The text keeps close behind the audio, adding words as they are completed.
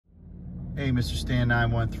Hey, Mr. Stan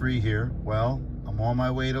 913 here. Well, I'm on my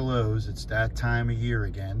way to Lowe's. It's that time of year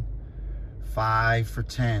again. 5 for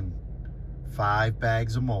 10. 5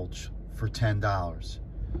 bags of mulch for $10.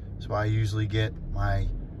 So I usually get my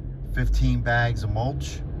 15 bags of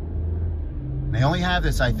mulch. And they only have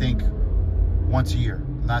this, I think, once a year.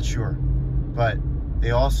 I'm not sure. But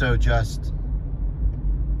they also they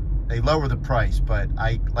lower the price, but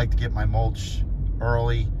I like to get my mulch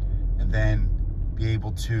early and then be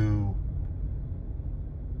able to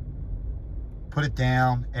put it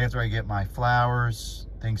down after I get my flowers.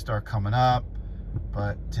 Things start coming up.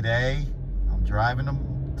 But today I'm driving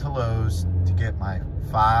to Lowe's to get my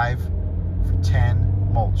 5 for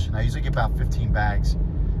 10 mulch. And I usually get about 15 bags.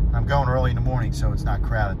 I'm going early in the morning, so it's not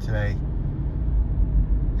crowded. Today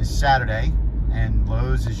is Saturday, and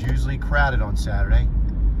Lowe's is usually crowded on Saturday.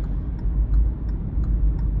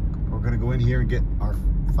 We're gonna go in here and get our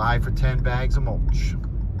 5 for 10 bags of mulch.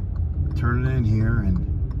 Turn it in here, and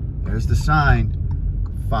there's the sign,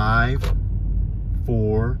 5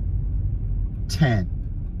 for 10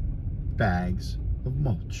 bags of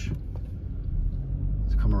mulch.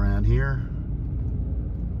 Let's come around here.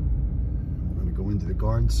 I'm gonna go into the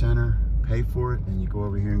garden center, pay for it, and you go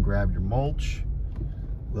over here and grab your mulch,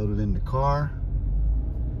 load it in the car.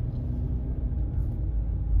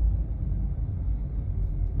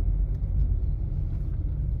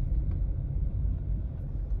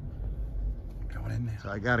 So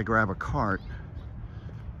I gotta grab a cart.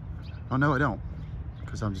 Oh no, I don't,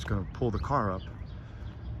 because I'm just gonna pull the car up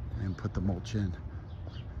and put the mulch in.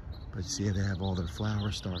 But see, they have all their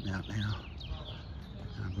flowers starting out now.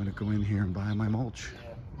 And I'm gonna go in here and buy my mulch.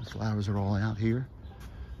 The flowers are all out here.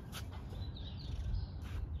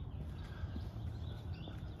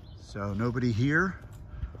 So nobody here.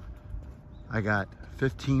 I got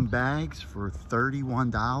 15 bags for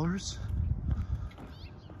 $31.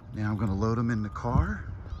 Now I'm gonna load them in the car.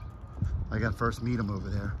 I gotta first meet them over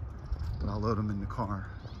there, but I'll load them in the car.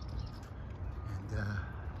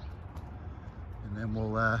 And then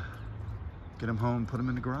we'll get them home and put them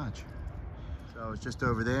in the garage. So it's just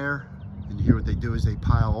over there, and here what they do is they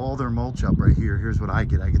pile all their mulch up right here. Here's what I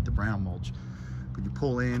get the brown mulch. But you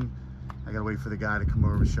pull in, I gotta wait for the guy to come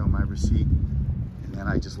over and show my receipt, and then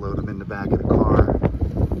I just load them in the back of the car.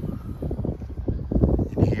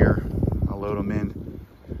 In here, I'll load them in.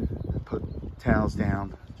 Towels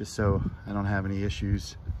down just so I don't have any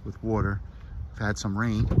issues with water. I've had some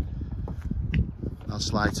rain. I'll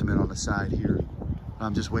slide some in on the side here.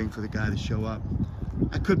 I'm just waiting for the guy to show up.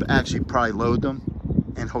 I could actually probably load them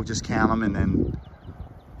and he'll just count them, and then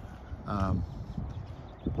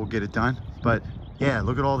we'll get it done. But yeah,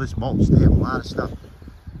 look at all this mulch. They have a lot of stuff.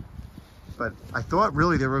 But I thought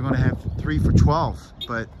really they were going to have 3 for 12,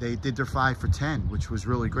 but they did their 5 for 10, which was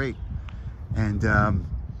really great. And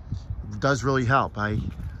it does really help. I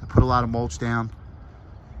put a lot of mulch down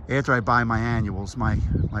after I buy my annuals. My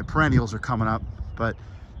perennials are coming up, but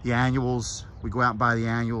the annuals, we go out and buy the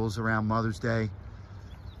annuals around Mother's Day.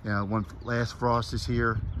 You know, when last frost is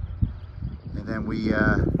here, and then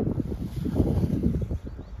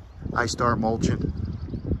I start mulching.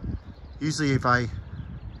 Usually if I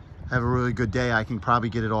have a really good day, I can probably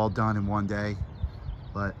get it all done in one day,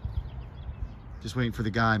 but just waiting for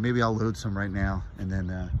the guy. Maybe I'll load some right now, and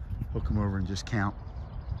then he'll come over and just count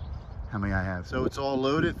how many I have. So it's all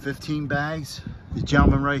loaded, 15 bags. The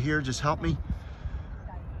gentleman right here just helped me.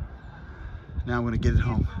 Now I'm gonna get it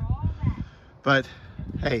home. But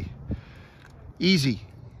hey, easy.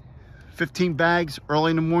 15 bags,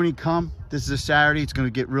 early in the morning, come. This is a Saturday, it's gonna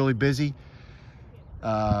get really busy.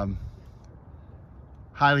 Highly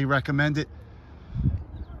recommend it.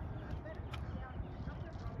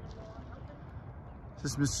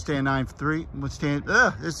 This is Mr. Stan 913.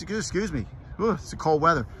 Excuse me. Ooh, it's the cold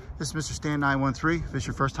weather. This is Mr. Stan 913. If it's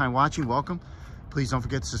your first time watching, welcome. Please don't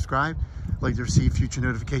forget to subscribe. If you'd like to receive future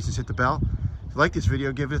notifications, hit the bell. If you like this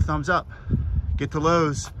video, give it a thumbs up. Get to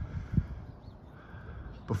Lowe's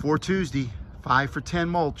before Tuesday. 5 for 10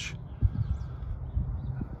 mulch.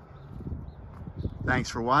 Thanks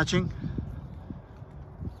for watching,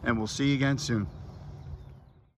 and we'll see you again soon.